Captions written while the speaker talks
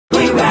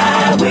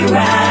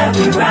ride,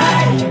 we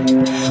ride.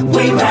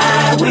 We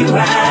ride, we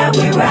ride,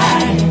 we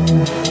ride.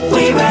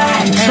 We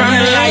ride.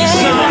 Trying to like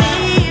some.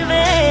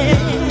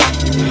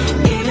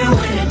 Even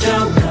when it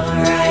don't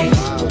come right.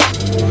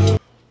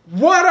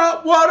 What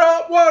up, what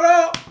up, what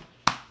up?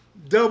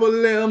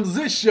 Double M's,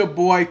 it's your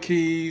boy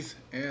Keys,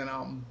 and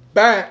I'm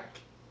back.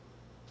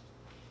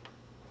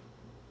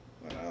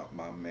 What up,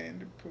 my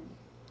Mandy Pooh?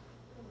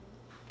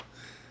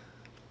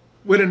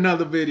 With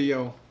another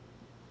video.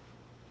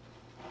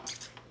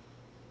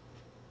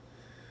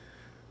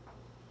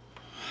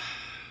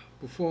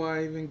 Before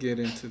I even get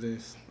into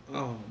this,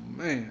 oh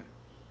man.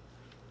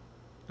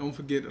 Don't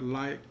forget to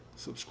like,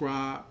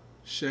 subscribe,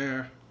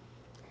 share,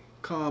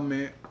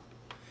 comment,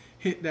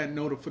 hit that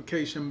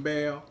notification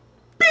bell,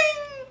 bing,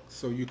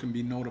 so you can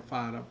be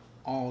notified of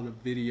all the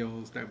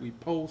videos that we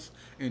post.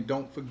 And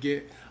don't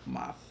forget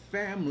my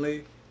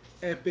family,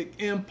 Epic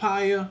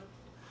Empire,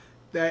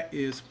 that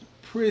is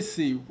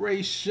Prissy,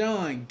 Ray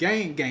Sean,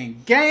 gang,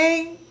 gang,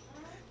 gang,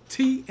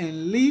 T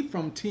and Lee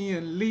from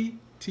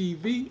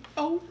t&leetv.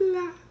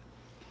 Hola.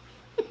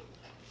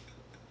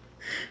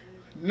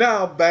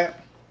 Now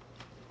back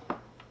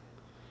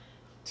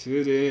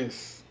to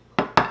this.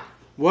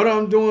 What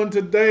I'm doing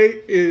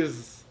today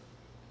is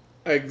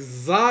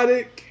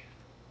exotic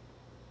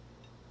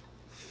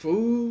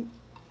food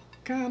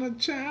kind of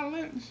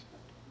challenge.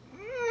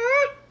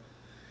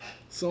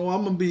 So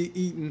I'm gonna be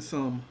eating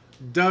some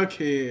duck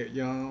head,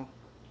 y'all.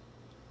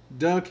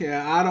 Duck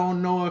head. I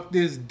don't know if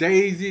this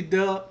Daisy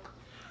Duck,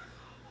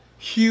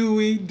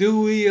 Huey,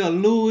 Dewey, or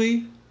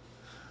Louie,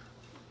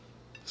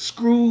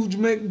 Scrooge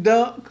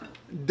McDuck,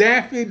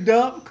 Daffy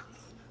Duck,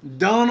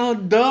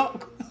 Donald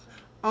Duck.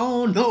 I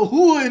don't know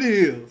who it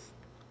is.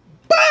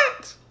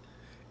 But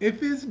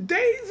if it's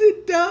Daisy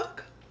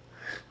Duck,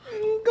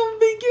 I'm gonna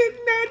be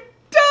getting that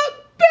Duck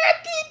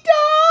Becky,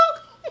 dog.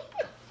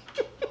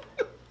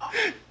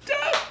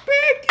 Duck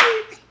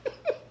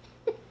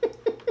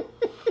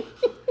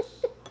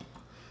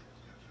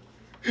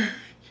Becky.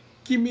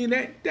 Give me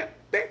that Duck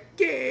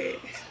Becky.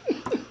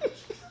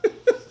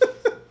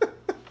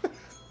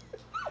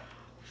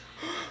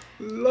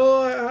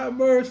 Lord have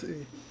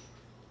mercy.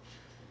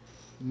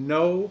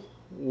 No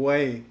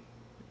way.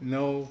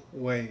 No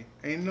way.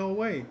 Ain't no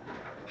way.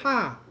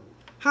 Ha.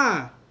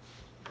 Ha.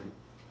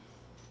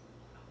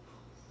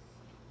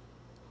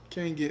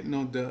 Can't get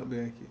no Duck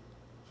Becky.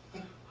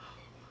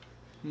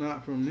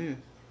 Not from this.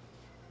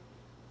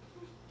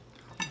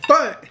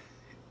 But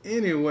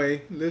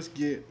anyway, let's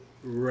get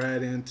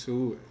right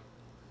into it.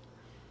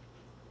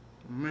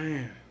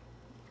 Man.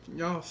 Can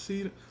y'all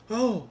see that?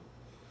 Oh.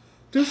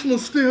 This one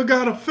still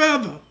got a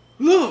feather.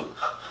 Look.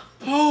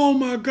 Oh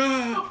my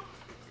God.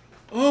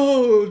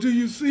 Oh, do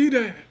you see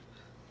that?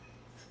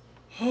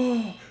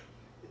 Oh.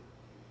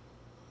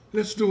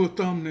 Let's do a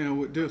thumbnail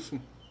with this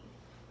one.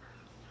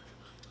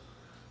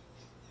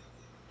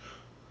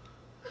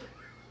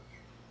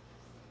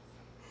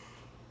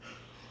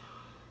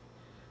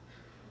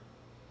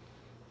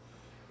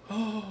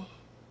 Oh.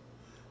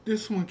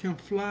 This one can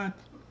fly.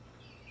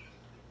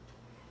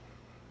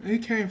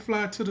 It can't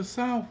fly to the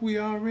south. We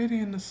already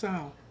in the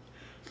south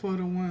for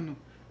the winter.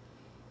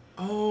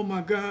 Oh my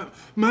God.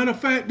 Matter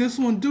of fact, this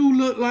one do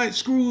look like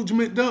Scrooge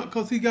McDuck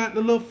because he got the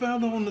little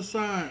feather on the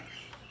side.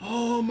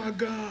 Oh my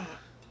God.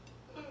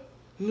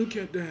 Look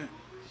at that.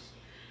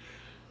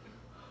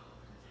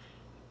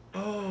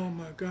 Oh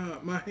my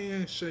God. My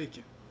hand's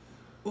shaking.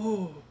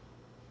 Oh.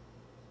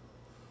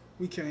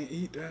 We can't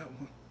eat that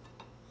one.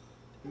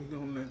 We're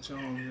going to let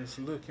y'all just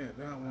look at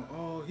that one.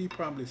 Oh, he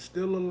probably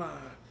still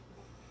alive.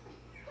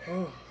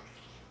 Oh,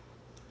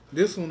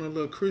 this one a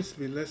little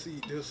crispy. Let's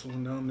eat this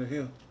one down the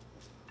hill.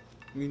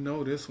 We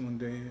know this one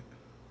dead.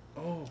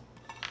 Oh,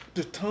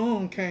 the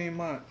tongue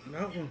came out.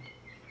 That one.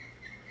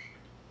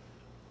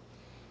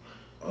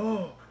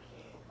 Oh,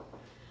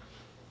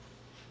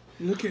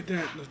 look at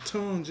that. The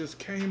tongue just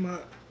came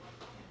out.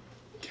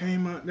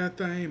 Came out that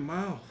thing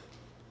mouth.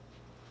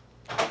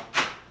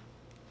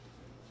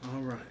 All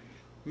right,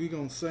 we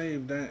gonna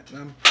save that.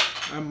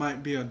 I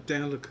might be a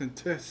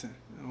delicatessen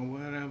or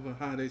whatever,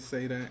 how they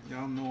say that.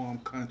 Y'all know I'm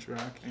country.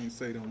 I can't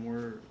say them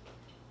words.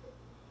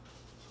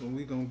 So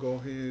we gonna go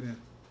ahead and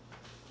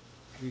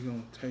we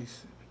gonna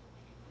taste it.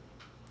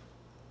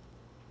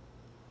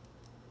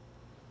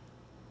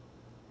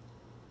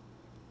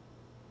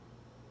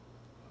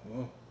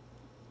 Oh.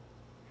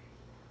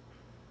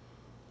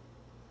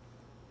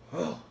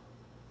 Oh.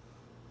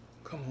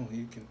 Come on,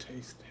 you can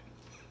taste it.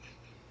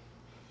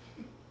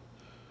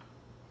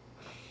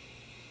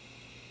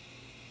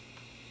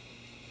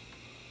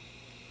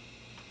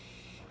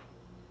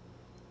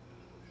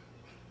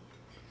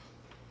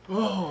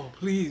 Oh,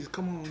 please,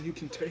 come on, you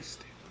can taste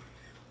it.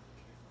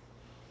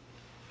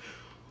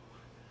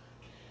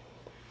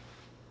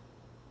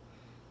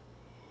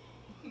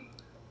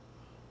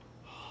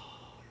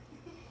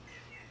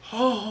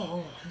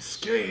 Oh, I'm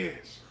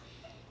scared.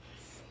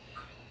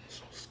 I'm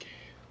so scared.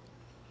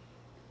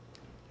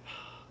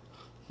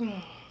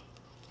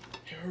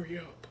 Hurry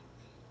up.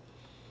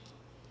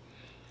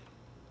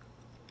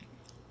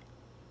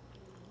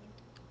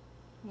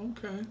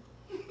 Okay.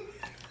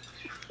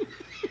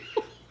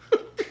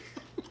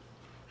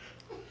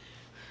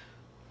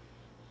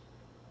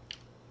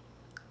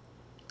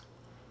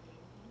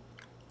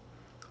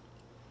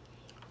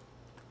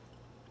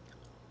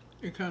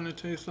 It kind of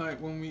tastes like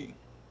when we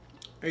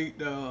ate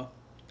the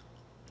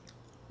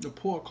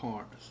pork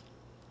hearts.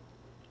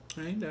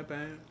 Ain't that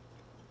bad.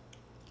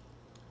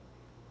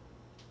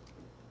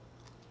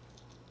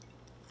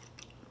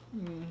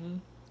 Hmm.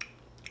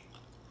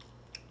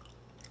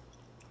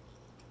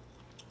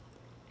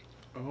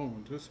 Oh,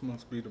 this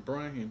must be the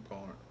brain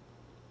part.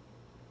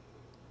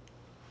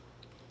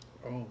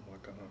 Oh my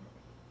God.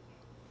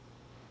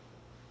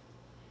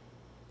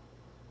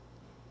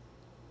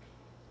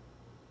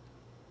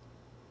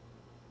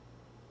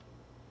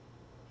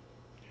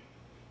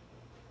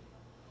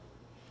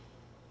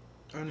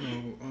 I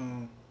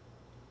know,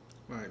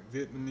 like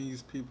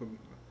Vietnamese people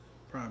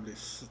probably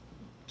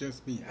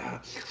just be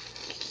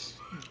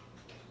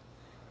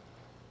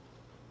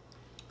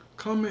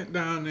Comment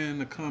down there in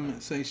the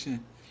comment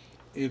section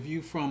if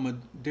you from a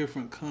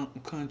different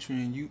country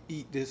and you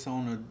eat this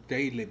on a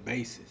daily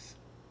basis.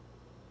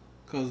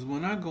 Cause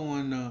when I go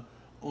in the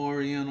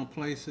Oriental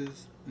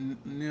places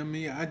near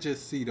me, I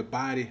just see the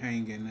body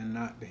hanging and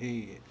not the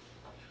head.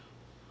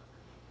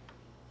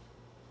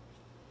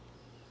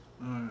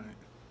 All right.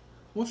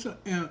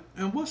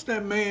 And what's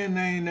that man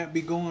name that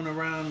be going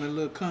around the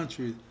little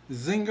country?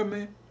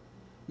 Zingerman?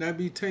 That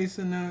be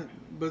tasting that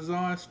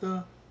bizarre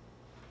stuff?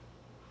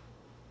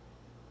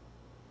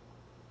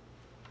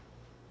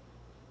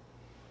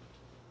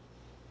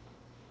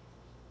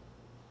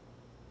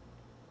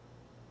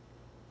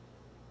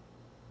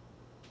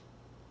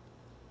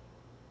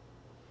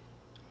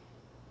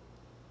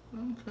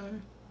 Okay.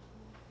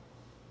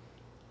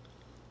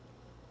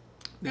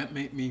 That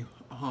made me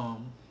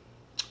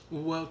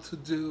well to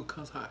do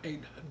because I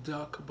ate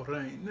duck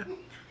brain.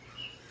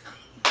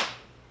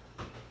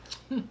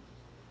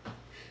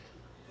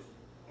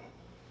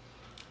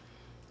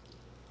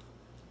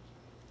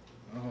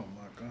 Oh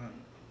my God.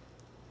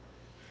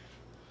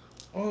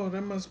 Oh,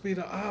 that must be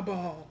the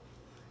eyeball.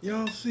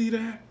 Y'all see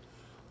that?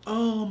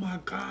 Oh my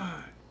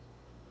God.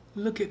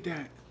 Look at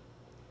that.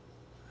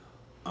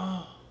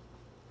 Oh,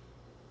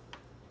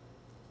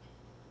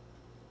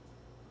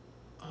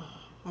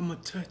 I'm gonna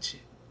touch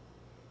it.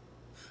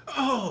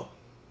 Oh,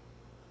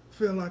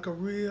 feel like a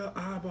real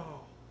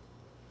eyeball.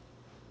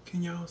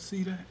 Can y'all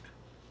see that?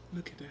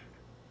 Look at that.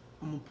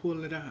 I'm gonna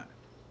pull it out.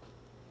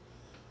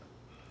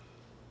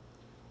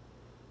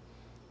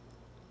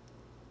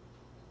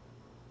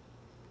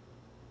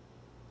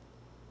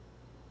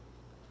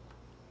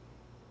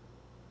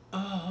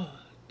 Oh,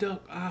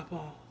 duck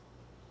eyeball.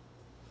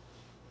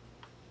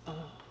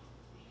 Oh.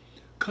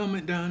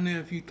 Comment down there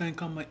if you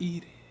think I'm gonna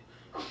eat it.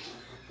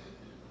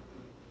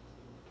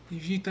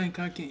 If you think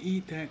I can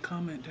eat that,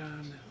 comment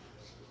down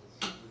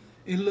there.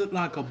 It looked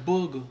like a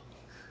booger.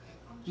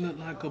 Look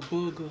like a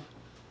booger.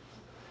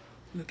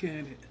 Look at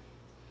it.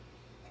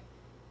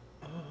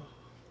 Oh.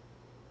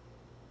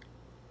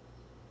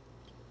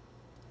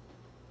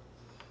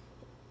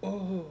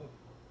 Oh.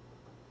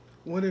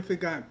 What if it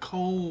got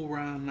cold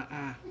around the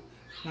eye?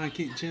 Like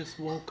it just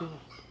woke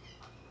up.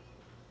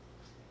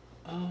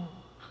 Oh.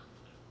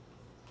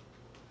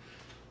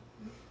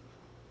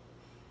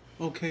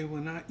 Okay,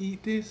 when I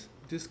eat this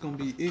gonna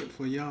be it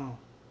for y'all.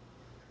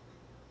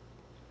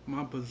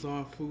 My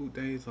bizarre food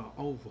days are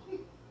over.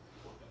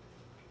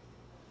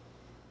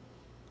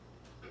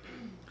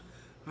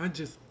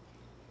 It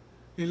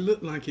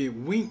looked like it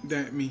winked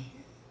at me.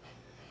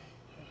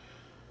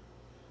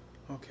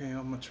 Okay,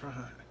 I'm gonna try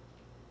it.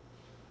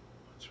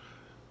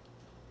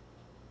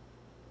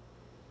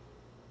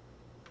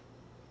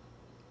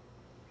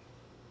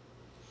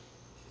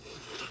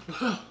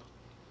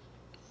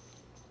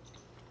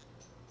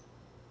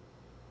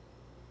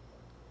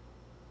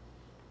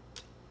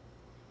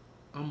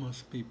 I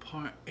must be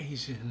part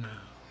Asian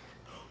now.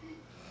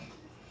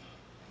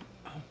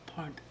 I'm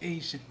part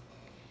Asian.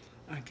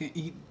 I can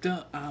eat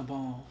duck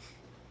eyeballs.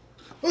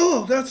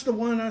 Oh, that's the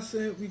one I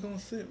said we gonna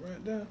sit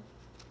right there.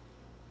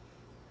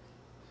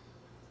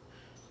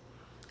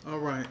 All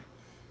right,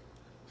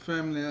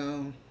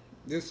 family.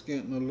 This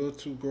getting a little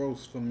too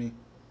gross for me,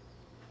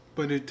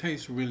 but it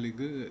tastes really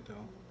good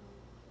though.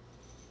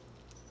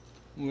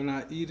 Will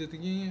I eat it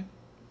again?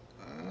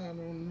 I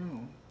don't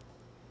know.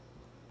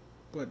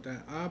 But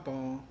that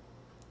eyeball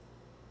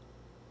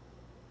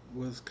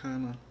was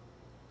kind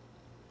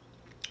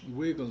of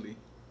wiggly,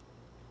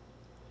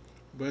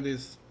 but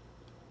it's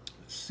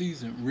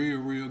seasoned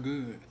real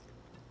good.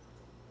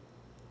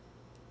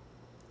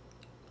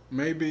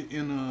 Maybe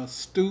in a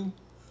stew,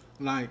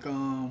 like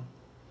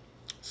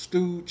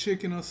stewed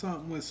chicken or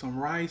something with some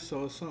rice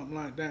or something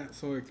like that,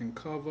 so it can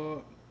cover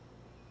up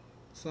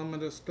some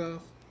of the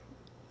stuff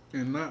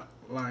and not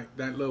like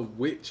that little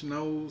witch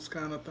nose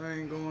kind of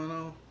thing going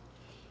on.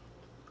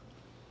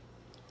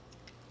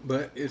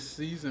 But it's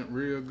seasoned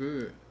real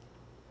good.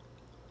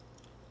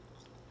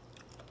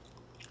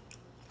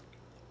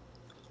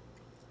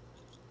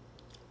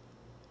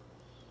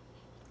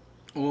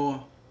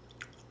 Or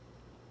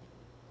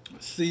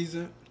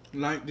seasoned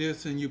like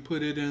this and you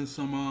put it in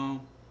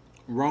some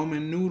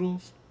Roman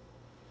noodles,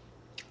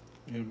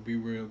 it'll be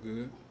real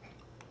good.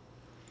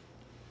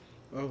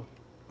 Oh,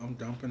 I'm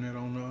dumping it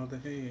on the other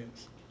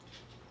heads.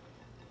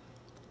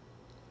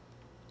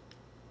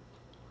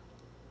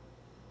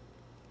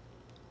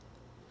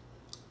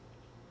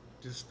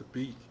 Just the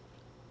beak.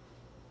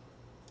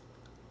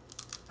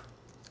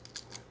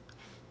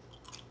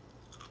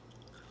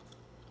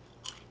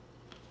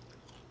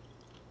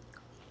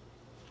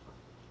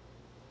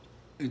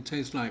 It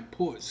tastes like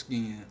pork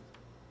skin.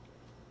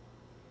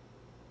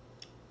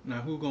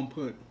 Now who gonna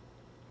put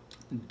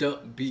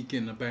duck beak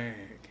in the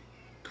bag?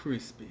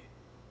 Crispy.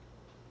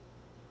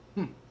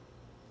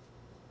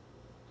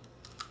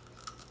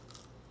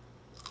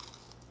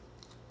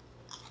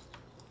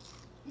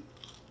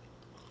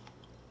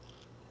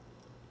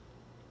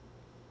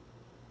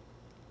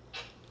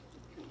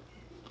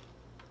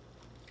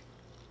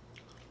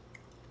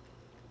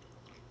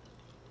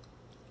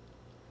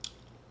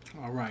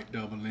 All right,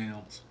 double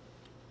M's.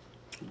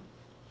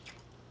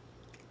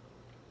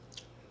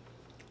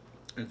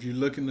 If you're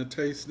looking to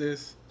taste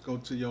this, go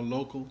to your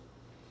local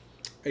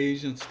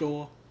Asian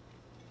store.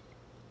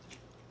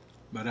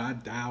 But I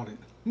doubt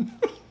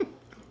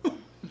it.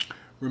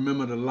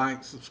 Remember to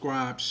like,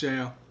 subscribe,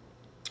 share.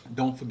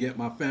 Don't forget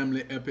my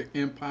family, Epic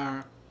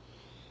Empire,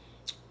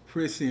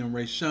 Prissy and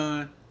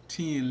Rayshawn,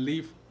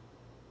 t&leetv,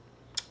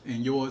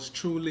 and yours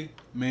truly,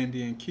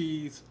 Mandy and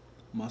Keyz,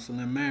 Muscle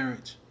and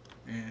Marriage.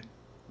 And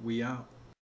we out.